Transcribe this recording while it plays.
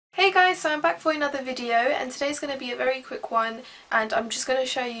guys, so I'm back for another video, and today's going to be a very quick one, and I'm just going to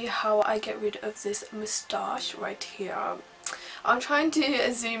show you how I get rid of this moustache right here. I'm trying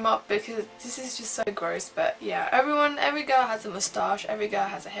to zoom up because this is just so gross, but yeah, every girl has a moustache, every girl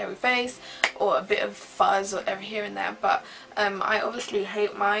has a hairy face or a bit of fuzz or every here and there, but I obviously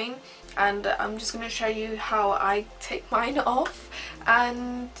hate mine, and I'm just going to show you how I take mine off.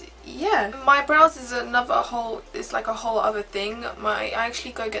 And yeah, my brows is it's like a whole other thing. I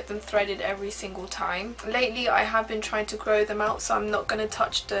actually go get them threaded every single time. Lately I have been trying to grow them out, so I'm not going to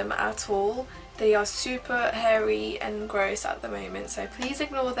touch them at all. They are super hairy and gross at the moment, so please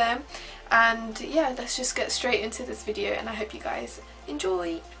ignore them. And yeah, let's just get straight into this video, and I hope you guys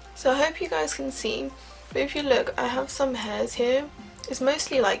enjoy. So I hope you guys can see, but if you look, I have some hairs here. It's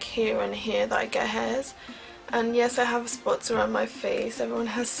mostly like here and here that I get hairs. And yes, I have spots around my face. Everyone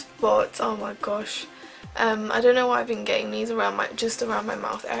has spots. Oh my gosh. I don't know why I've been getting these just around my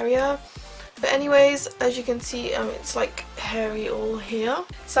mouth area. But anyways, as you can see, it's like hairy all here.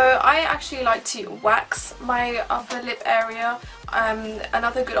 So I actually like to wax my upper lip area.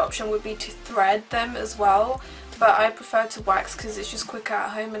 Another good option would be to thread them as well, but I prefer to wax because it's just quicker at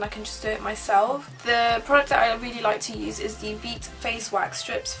home and I can just do it myself. The product that I really like to use is the Veet Face Wax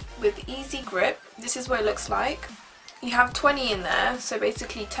Strips with Easy Grip. This is what it looks like. You have 20 in there, so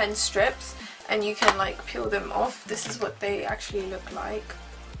basically 10 strips, and you can like peel them off. This is what they actually look like.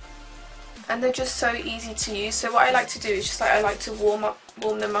 And they're just so easy to use. So what I like to do is just like I like to warm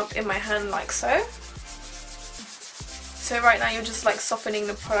them up in my hand like so. So right now you're just like softening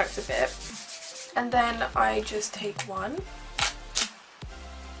the product a bit. And then I just take one.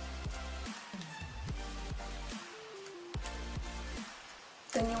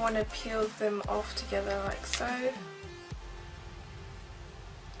 Then you want to peel them off together like so.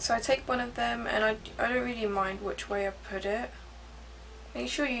 So I take one of them, and I don't really mind which way I put it. Make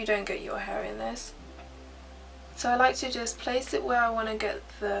sure you don't get your hair in this. So I like to just place it where I want to get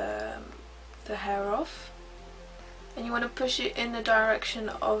the hair off. And you want to push it in the direction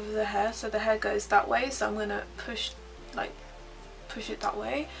of the hair, so the hair goes that way. So I'm going to push it that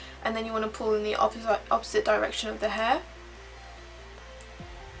way, and then you want to pull in the opposite direction of the hair.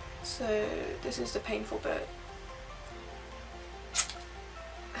 So this is the painful bit.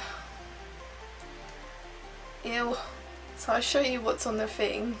 Ew. So I'll show you what's on the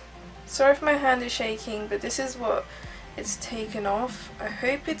thing. Sorry if my hand is shaking, but this is what it's taken off. I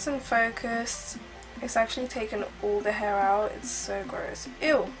hope it's in focus. It's actually taken all the hair out. It's so gross.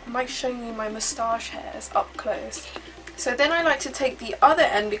 Ew, I'm like showing you my moustache hairs up close. So then I like to take the other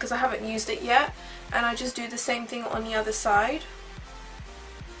end because I haven't used it yet, and I just do the same thing on the other side.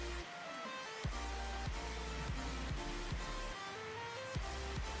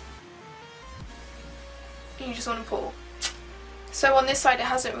 And you just want to pull. So on this side it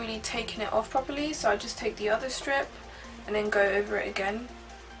hasn't really taken it off properly, so I just take the other strip and then go over it again.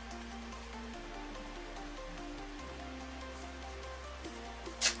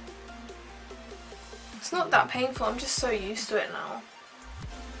 It's not that painful, I'm just so used to it now.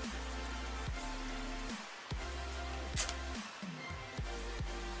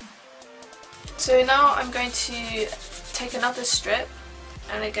 So now I'm going to take another strip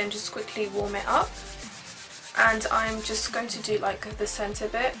and again just quickly warm it up. And I'm just going to do like the center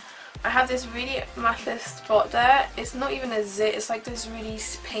bit. I have this really massive spot there. It's not even a zit, it's like this really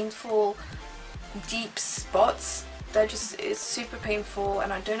painful deep spots. It's super painful,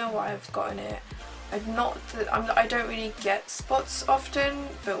 and I don't know why I've gotten it. I don't really get spots often,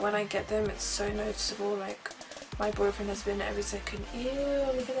 but when I get them it's so noticeable. Like my boyfriend has been every second, ew,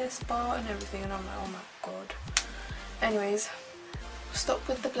 look at that spot and everything, and I'm like, oh my god. Anyways, stop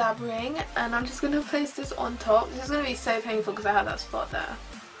with the blabbering, and I'm just going to place this on top. This is going to be so painful because I have that spot there.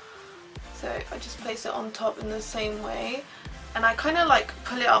 So I just place it on top in the same way, and I kind of like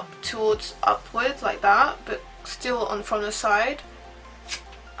pull it up towards upwards like that, but still on from the side.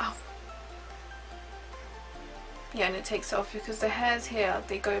 Ow. Yeah, and it takes it off because the hairs here,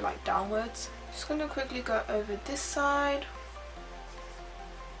 they go like downwards. Just going to quickly go over this side.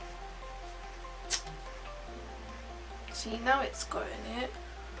 See, now it's got in it.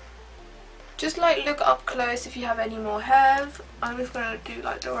 Just like look up close if you have any more hairs. I'm just going to do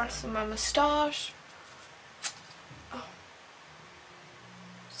like the rest of my moustache. Oh.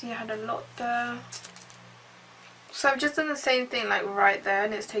 See, I had a lot there. So I've just done the same thing like right there,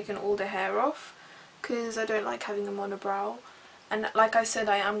 and it's taken all the hair off because I don't like having them on a brow. And like I said,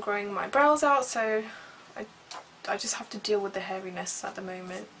 I am growing my brows out, so I just have to deal with the hairiness at the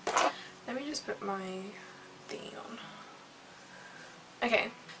moment. Let me just put my thing on.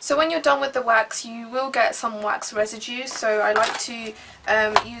 Okay, so when you're done with the wax, you will get some wax residue, so I like to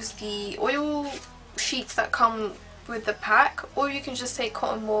use the oil sheets that come with the pack, or you can just take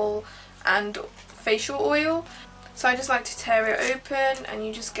cotton wool and facial oil. So I just like to tear it open and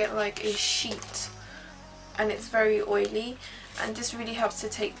you just get like a sheet, and it's very oily, and this really helps to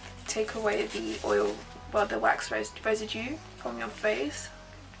take away the oil, well, the wax residue from your face.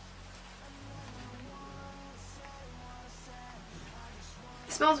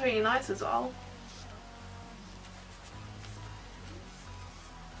 It smells really nice as well.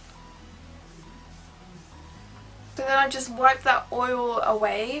 So then I just wipe that oil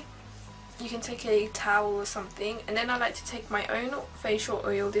away. You can take a towel or something, and then I like to take my own facial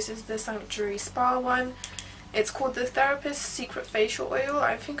oil. This is the Sanctuary Spa one. It's called the Therapist's Secret Facial Oil.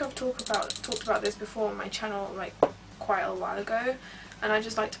 I think I've talked about this before on my channel like quite a while ago, and I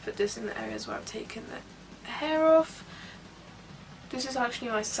just like to put this in the areas where I've taken the hair off. This is actually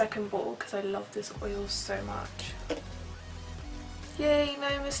my second bottle because I love this oil so much. Yay,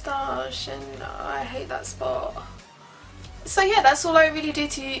 no moustache, and I hate that spot. So yeah, that's all I really do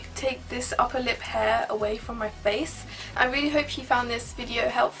to take this upper lip hair away from my face. I really hope you found this video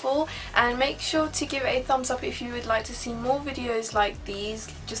helpful, and make sure to give it a thumbs up if you would like to see more videos like these,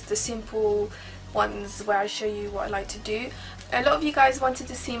 just the simple ones where I show you what I like to do. A lot of you guys wanted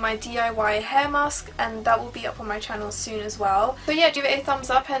to see my DIY hair mask, and that will be up on my channel soon as well. So yeah, give it a thumbs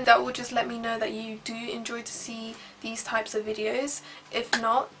up, and that will just let me know that you do enjoy to see these types of videos. If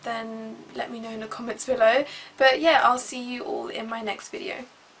not, then let me know in the comments below. But yeah, I'll see you all in my next video.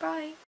 Bye!